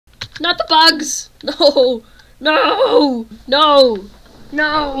Not the bugs! No! No! No!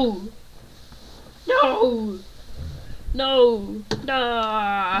 No! No! No!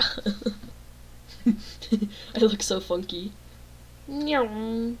 Nah! I look so funky.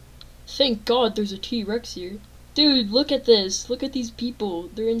 Thank God there's a T-Rex here. Dude, look at this. Look at these people.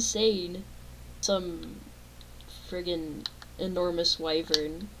 They're insane. Some friggin' enormous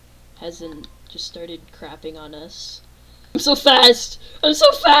wyvern hasn't just started crapping on us. I'm so fast! I'm so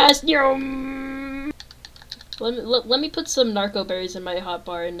fast! Let me put some narco berries in my hot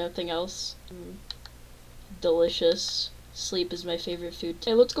bar and nothing else. Delicious. Sleep is my favorite food.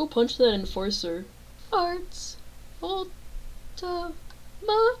 Hey, let's go punch that enforcer. Farts. Ultimate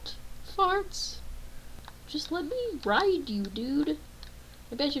farts. Just let me ride you, dude.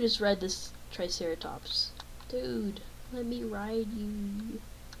 Maybe I should just ride this Triceratops. Dude, let me ride you.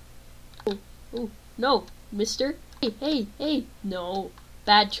 Oh, no, mister. Hey, no.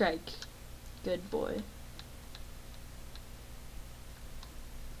 Bad trike. Good boy.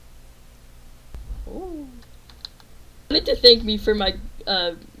 Oh. I wanted to thank me for my,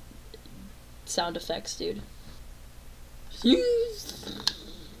 sound effects, dude.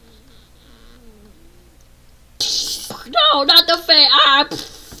 No, not the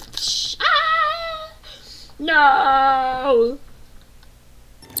face! Ah! No!